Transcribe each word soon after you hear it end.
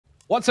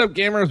What's up,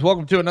 gamers?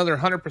 Welcome to another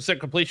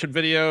 100% completion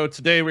video.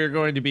 Today we are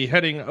going to be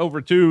heading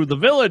over to the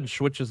village,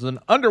 which is an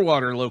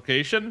underwater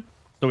location,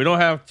 so we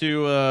don't have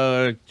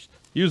to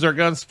use our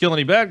guns to kill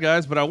any bad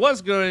guys. But I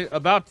was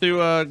about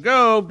to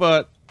go,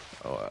 but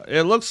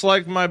it looks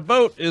like my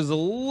boat is a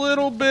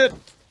little bit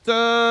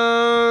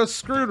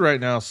screwed right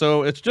now.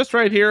 So it's just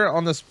right here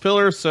on this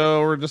pillar,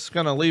 so we're just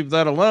gonna leave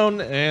that alone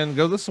and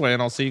go this way,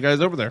 and I'll see you guys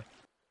over there.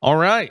 All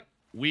right,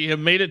 we have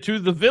made it to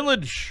the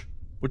village,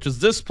 which is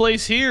this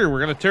place here. We're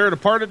going to tear it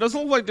apart. It doesn't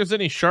look like there's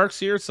any sharks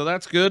here, so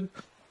that's good.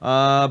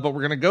 But we're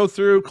going to go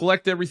through,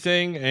 collect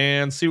everything,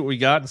 and see what we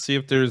got, and see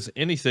if there's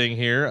anything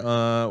here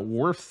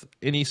worth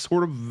any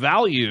sort of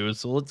value.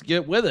 So let's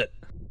get with it.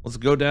 Let's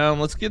go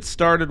down. Let's get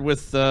started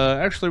with...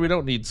 actually, we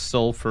don't need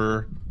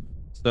sulfur.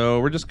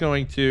 So we're just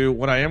going to...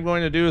 What I am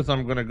going to do is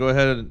I'm going to go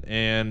ahead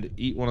and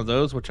eat one of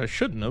those, which I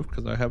shouldn't have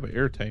because I have an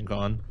air tank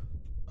on.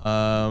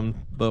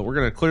 But we're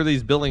going to clear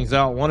these buildings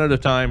out one at a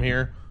time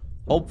here.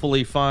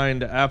 Hopefully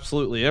find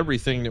absolutely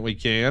everything that we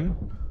can.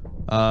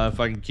 If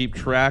I can keep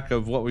track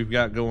of what we've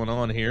got going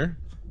on here,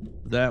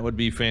 that would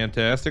be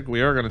fantastic.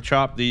 We are going to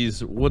chop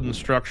these wooden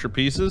structure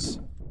pieces.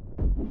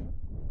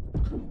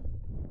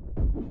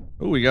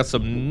 Oh, we got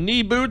some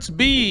knee boots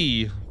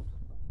B.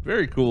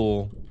 Very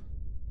cool.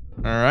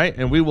 All right,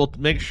 and we will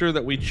make sure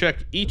that we check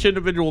each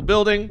individual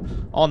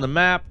building on the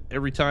map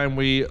every time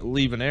we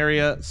leave an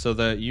area, so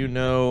that you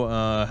know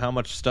how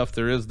much stuff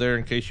there is there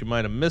in case you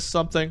might have missed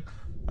something.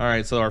 All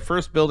right, so our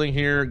first building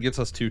here gets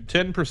us to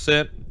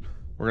 10%.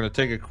 We're going to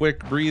take a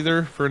quick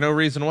breather for no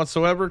reason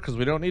whatsoever because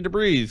we don't need to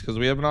breathe because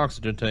we have an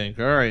oxygen tank.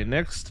 All right,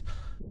 next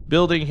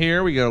building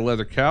here, we got a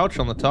leather couch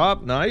on the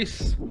top.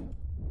 Nice.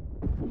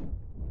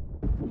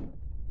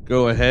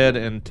 Go ahead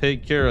and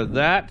take care of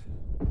that.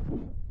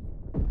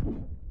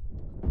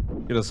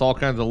 Get us all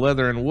kinds of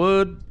leather and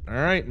wood. All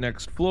right,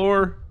 next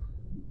floor.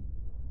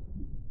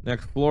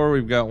 Next floor,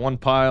 we've got one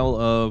pile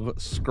of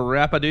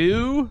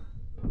scrapadoo.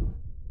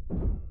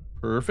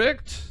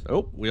 Perfect.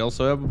 Oh, we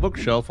also have a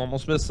bookshelf.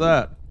 Almost missed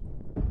that.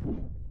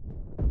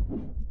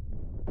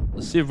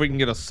 Let's see if we can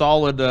get a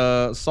solid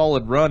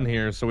run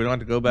here so we don't have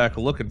to go back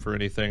looking for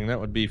anything. That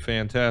would be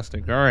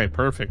fantastic. All right,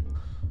 perfect.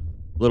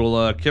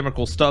 Little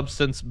chemical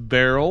substance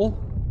barrel.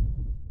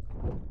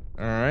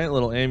 All right,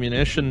 little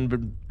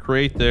ammunition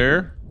crate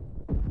there.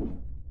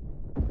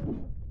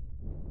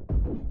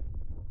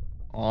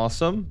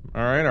 Awesome.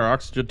 All right, our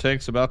oxygen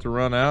tank's about to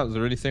run out. Is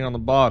there anything on the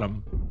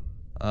bottom?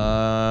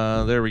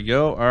 There we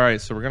go. All right,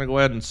 so we're gonna go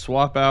ahead and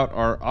swap out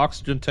our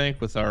oxygen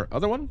tank with our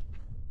other one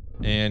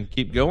and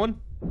keep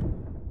going.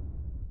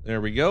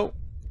 There we go.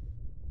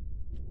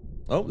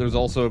 Oh, there's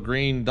also a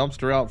green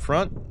dumpster out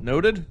front.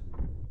 Noted.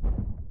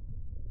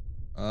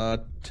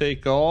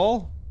 Take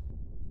all.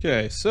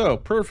 Okay, so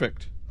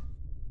perfect.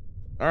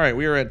 All right,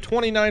 we are at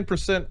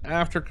 29%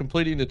 after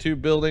completing the two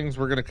buildings.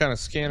 We're gonna kind of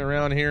scan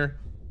around here.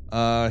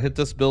 Hit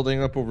this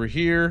building up over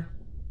here.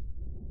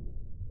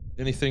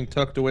 Anything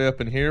tucked away up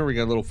in here? We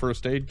got a little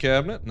first aid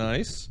cabinet.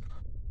 Nice.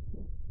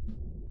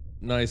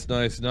 Nice,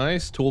 nice,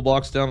 nice.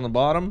 Toolbox down on the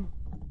bottom.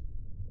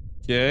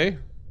 Okay.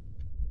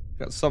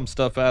 Got some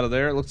stuff out of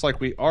there. It looks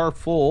like we are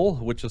full,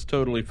 which is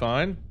totally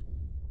fine.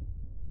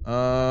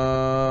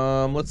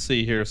 Let's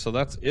see here. So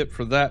that's it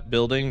for that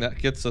building. That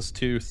gets us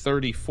to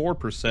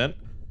 34%.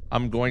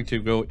 I'm going to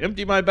go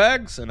empty my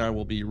bags, and I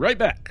will be right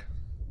back.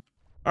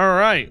 All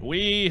right,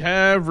 we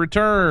have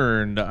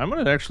returned. I'm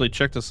going to actually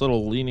check this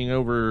little leaning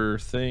over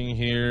thing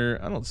here.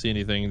 I don't see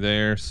anything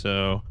there,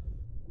 so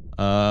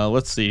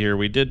let's see here.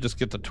 We did just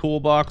get the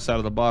toolbox out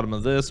of the bottom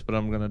of this, but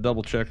I'm going to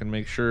double check and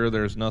make sure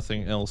there's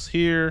nothing else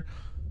here.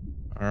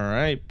 All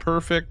right,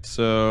 perfect.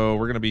 So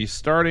we're going to be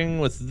starting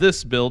with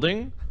this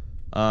building,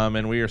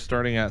 and we are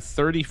starting at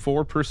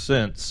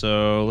 34%.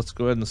 So let's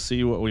go ahead and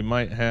see what we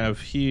might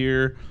have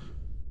here.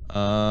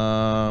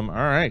 All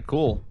right,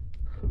 cool.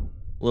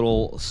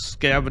 Little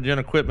scavenging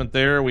equipment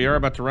there. We are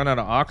about to run out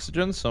of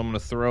oxygen, so I'm going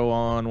to throw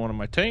on one of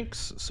my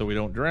tanks so we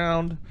don't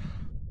drown.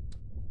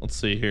 Let's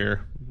see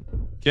here.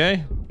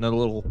 Okay, another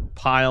little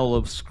pile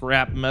of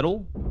scrap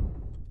metal.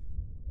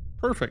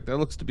 Perfect. That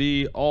looks to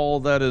be all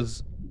that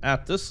is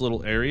at this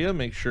little area.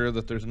 Make sure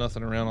that there's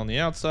nothing around on the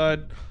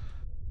outside.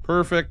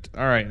 Perfect.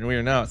 All right, and we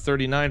are now at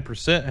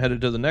 39%,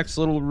 headed to the next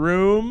little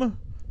room.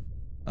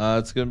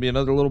 It's going to be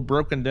another little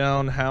broken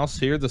down house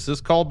here. This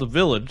is called the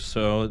village,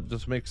 so it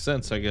just makes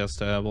sense, I guess,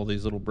 to have all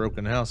these little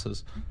broken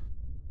houses.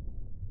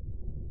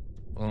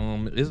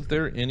 Is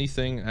there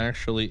anything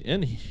actually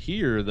in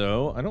here,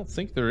 though? I don't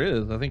think there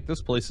is. I think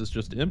this place is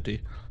just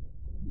empty.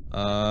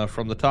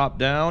 From the top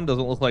down,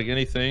 doesn't look like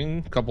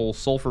anything. Couple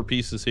sulfur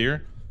pieces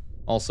here.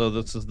 Also,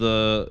 this is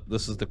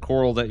the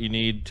coral that you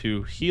need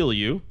to heal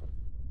you.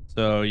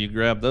 So you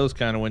grab those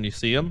kind of when you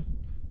see them.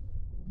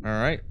 All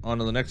right, on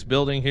to the next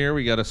building here.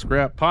 We got a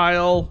scrap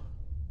pile.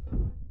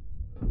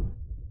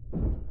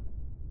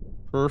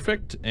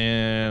 Perfect,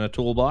 and a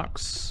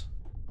toolbox.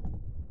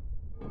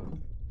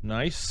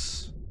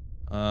 Nice.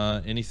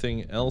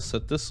 Anything else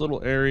at this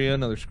little area?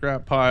 Another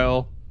scrap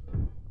pile.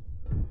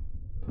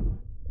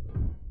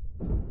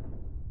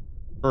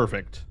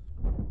 Perfect.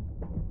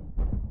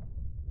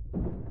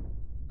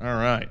 All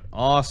right.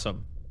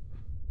 Awesome.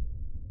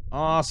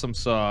 Awesome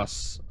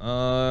sauce.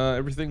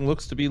 Everything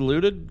looks to be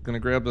looted. Gonna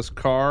grab this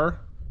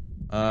car.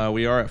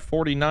 We are at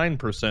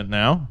 49%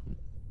 now.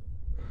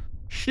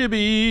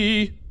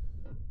 Shibby.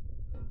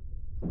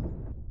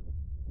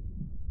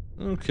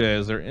 Okay,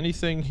 is there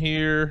anything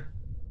here?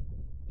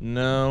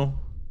 No.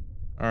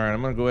 Alright,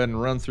 I'm gonna go ahead and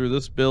run through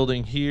this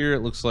building here. It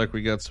looks like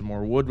we got some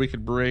more wood we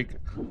could break.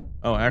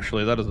 Oh,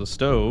 actually, that is a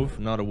stove,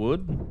 not a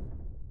wood.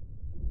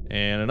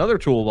 And another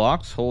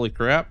toolbox. Holy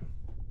crap.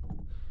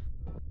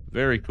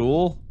 Very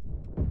cool.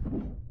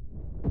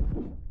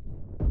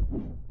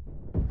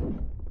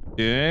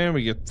 Okay,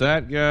 we get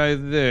that guy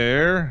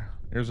there.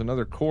 There's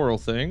another coral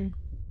thing.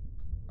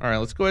 Alright,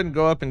 let's go ahead and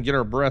go up and get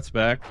our breaths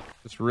back.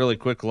 Just really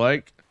quick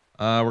like.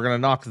 We're gonna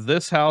knock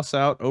this house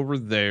out over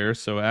there.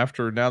 So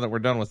now that we're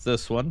done with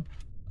this one,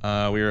 we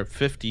are at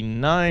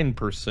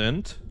 59%.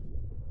 Let's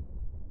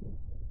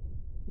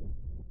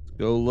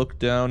go look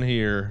down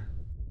here.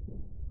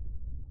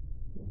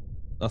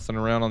 Nothing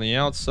around on the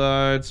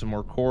outside. Some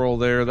more coral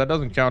there. That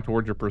doesn't count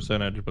towards your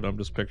percentage, but I'm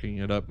just picking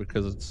it up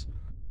because it's,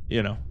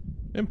 you know,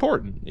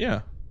 important.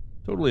 Yeah,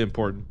 totally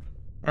important.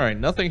 All right,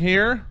 nothing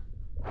here.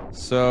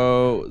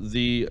 So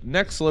the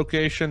next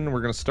location,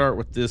 we're gonna start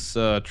with this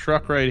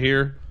truck right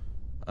here.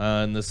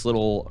 In this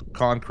little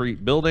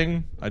concrete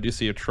building. I do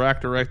see a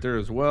tractor right there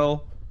as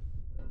well.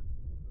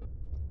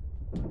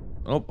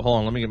 Oh, hold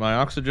on. Let me get my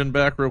oxygen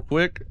back real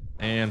quick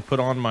and put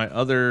on my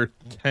other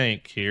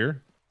tank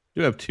here. I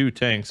do have 2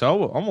 tanks. I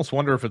almost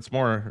wonder if it's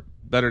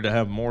better to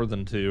have more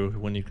than 2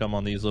 when you come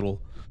on these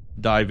little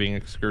diving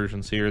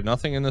excursions here.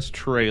 Nothing in this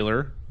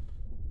trailer.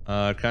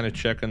 Kind of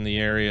checking the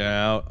area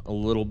out a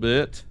little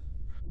bit.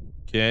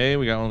 Okay,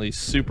 we got one of these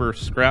super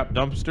scrap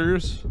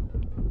dumpsters.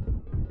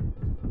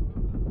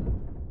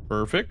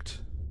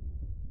 Perfect.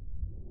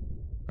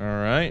 All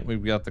right,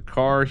 we've got the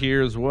car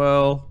here as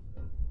well.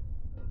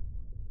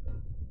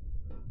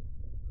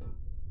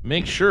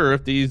 Make sure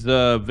if these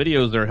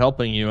videos are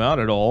helping you out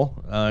at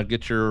all,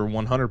 get your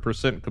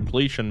 100%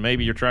 completion.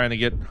 Maybe you're trying to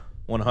get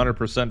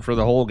 100% for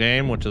the whole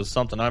game, which is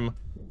something I'm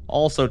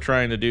also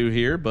trying to do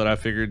here, but I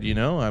figured, you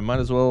know, I might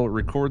as well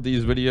record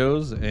these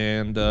videos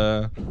and,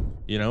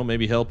 you know,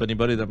 maybe help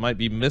anybody that might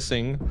be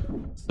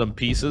missing some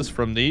pieces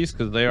from these,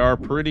 because they are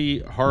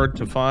pretty hard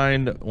to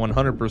find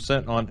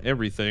 100% on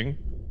everything.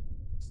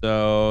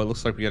 So it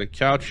looks like we got a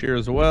couch here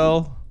as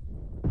well.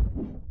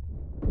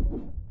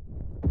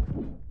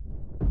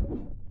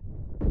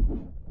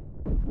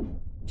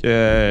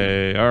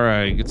 Okay, all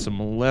right, get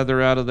some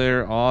leather out of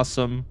there.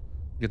 Awesome.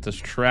 Get this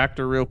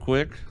tractor real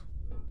quick,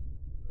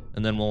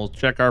 and then we'll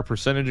check our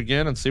percentage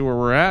again and see where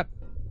we're at.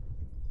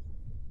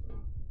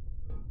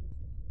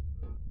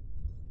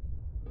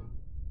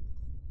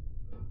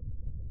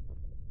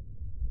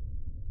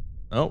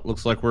 Oh,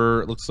 looks like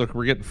we're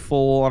getting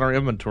full on our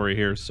inventory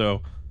here.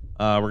 So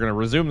we're gonna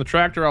resume the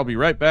tractor. I'll be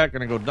right back.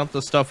 Gonna go dump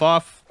this stuff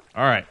off.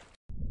 All right.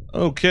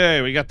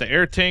 Okay, we got the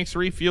air tanks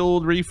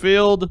refilled.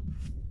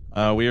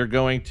 We are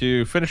going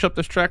to finish up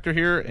this tractor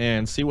here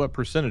and see what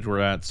percentage we're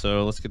at.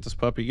 So let's get this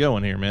puppy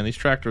going here, man. These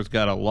tractors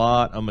got a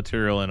lot of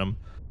material in them,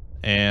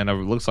 and it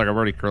looks like I've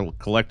already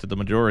collected the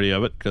majority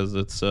of it because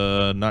it's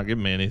not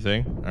giving me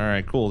anything. All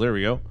right, cool. There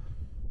we go.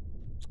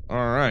 All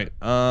right,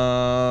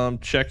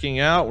 checking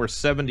out. We're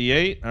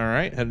 78. All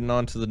right, heading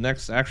on to the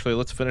next. Actually,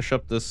 let's finish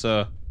up this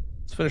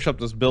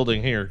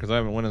building here because I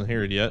haven't went in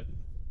here yet.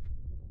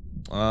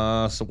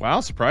 So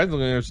wow,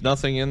 surprisingly, there's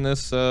nothing in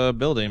this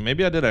building.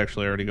 Maybe I did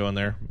actually already go in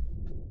there.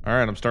 All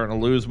right, I'm starting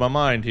to lose my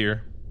mind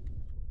here.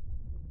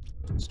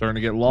 Starting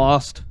to get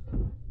lost.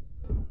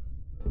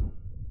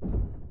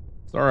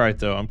 It's all right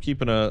though. I'm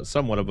keeping a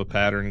somewhat of a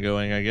pattern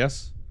going, I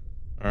guess.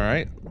 All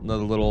right,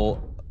 another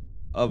little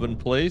oven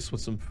place with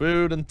some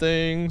food and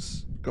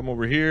things. Come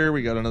over here.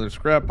 We got another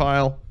scrap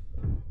pile.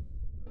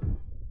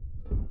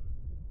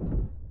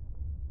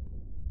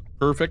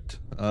 Perfect.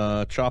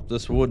 Chop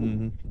this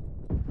wooden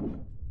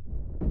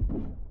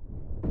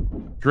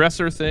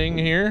dresser thing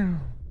here.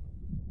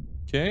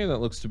 Okay, that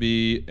looks to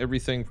be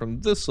everything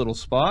from this little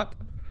spot.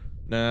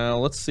 Now,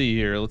 let's see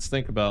here. Let's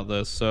think about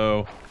this.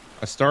 So,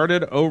 I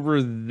started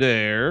over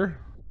there.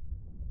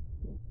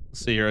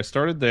 Let's see here. I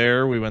started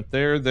there. We went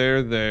there,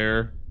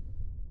 there.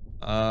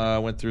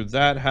 Went through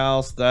that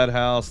house,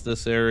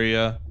 this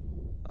area.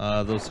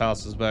 Those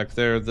houses back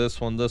there. This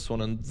one,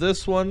 and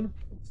this one.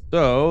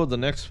 So, the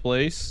next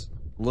place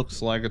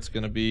looks like it's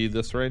going to be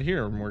this right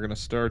here. And we're going to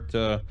start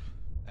at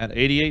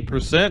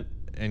 88%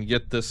 and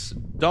get this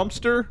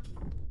dumpster.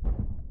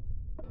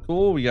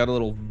 Cool. We got a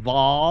little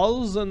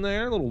vase in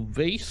there, a little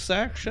vase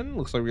action.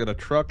 Looks like we got a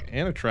truck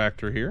and a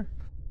tractor here.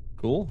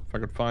 Cool. If I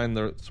could find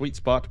the sweet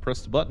spot to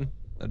press the button,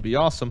 that'd be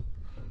awesome.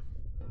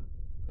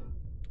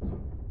 All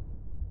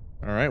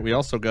right. We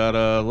also got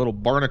a little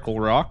barnacle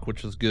rock,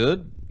 which is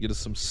good. Get us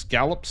some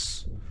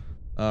scallops.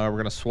 We're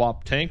going to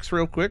swap tanks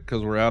real quick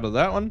because we're out of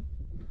that one.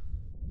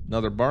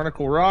 Another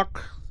barnacle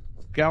rock,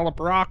 scallop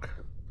rock,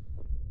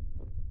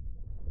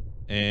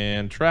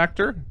 and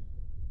tractor.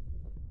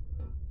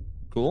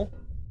 Cool.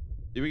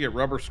 Do we get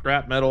rubber,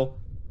 scrap metal,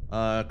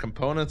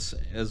 components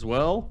as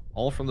well,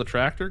 all from the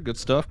tractor. Good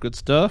stuff, good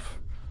stuff.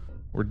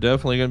 We're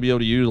definitely going to be able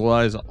to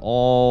utilize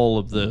all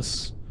of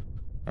this.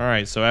 All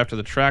right, so after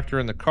the tractor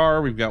and the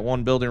car, we've got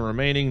one building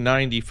remaining,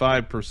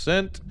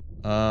 95%.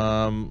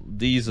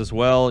 These as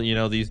well, you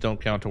know, these don't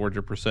count towards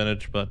your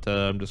percentage, but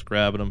I'm just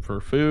grabbing them for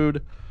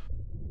food.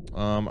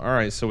 All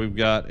right, so we've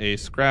got a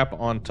scrap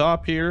on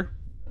top here.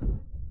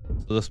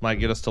 So this might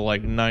get us to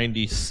like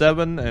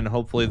 97, and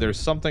hopefully there's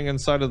something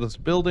inside of this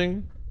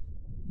building.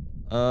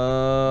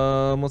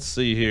 Let's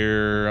see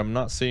here. I'm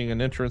not seeing an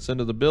entrance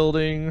into the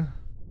building.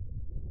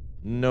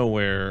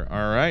 Nowhere.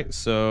 All right,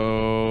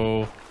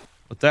 so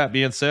with that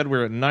being said,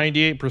 we're at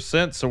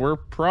 98%, so we're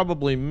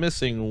probably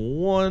missing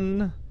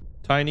one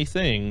tiny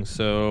thing.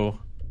 So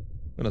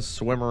I'm gonna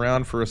swim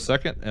around for a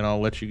second, and I'll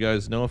let you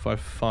guys know if I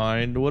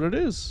find what it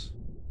is.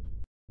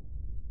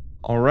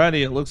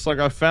 Alrighty, it looks like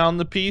I found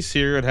the piece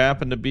here. It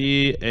happened to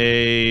be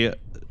a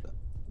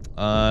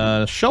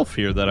shelf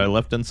here that I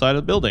left inside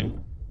of the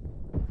building.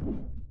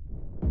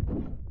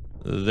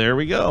 There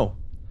we go.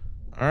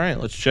 All right,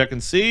 let's check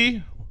and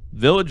see.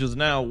 Village is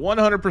now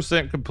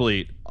 100%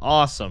 complete.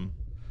 Awesome.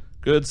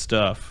 Good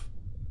stuff.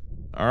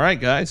 All right,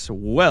 guys.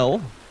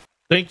 Well,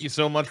 thank you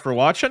so much for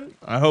watching.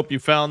 I hope you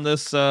found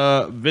this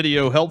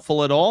video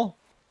helpful at all.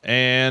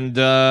 And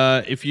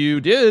if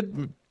you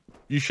did,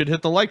 you should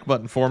hit the like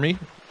button for me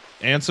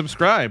and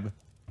subscribe.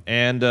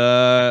 And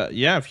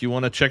yeah, if you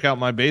want to check out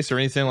my base or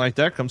anything like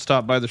that, come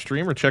stop by the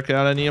stream or check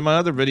out any of my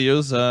other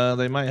videos.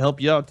 They might help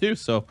you out too.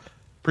 So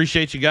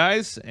appreciate you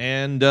guys.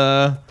 And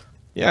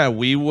yeah,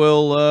 we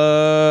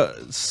will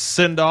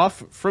send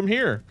off from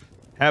here.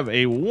 Have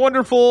a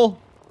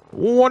wonderful,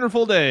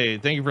 wonderful day.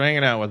 Thank you for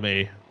hanging out with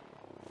me.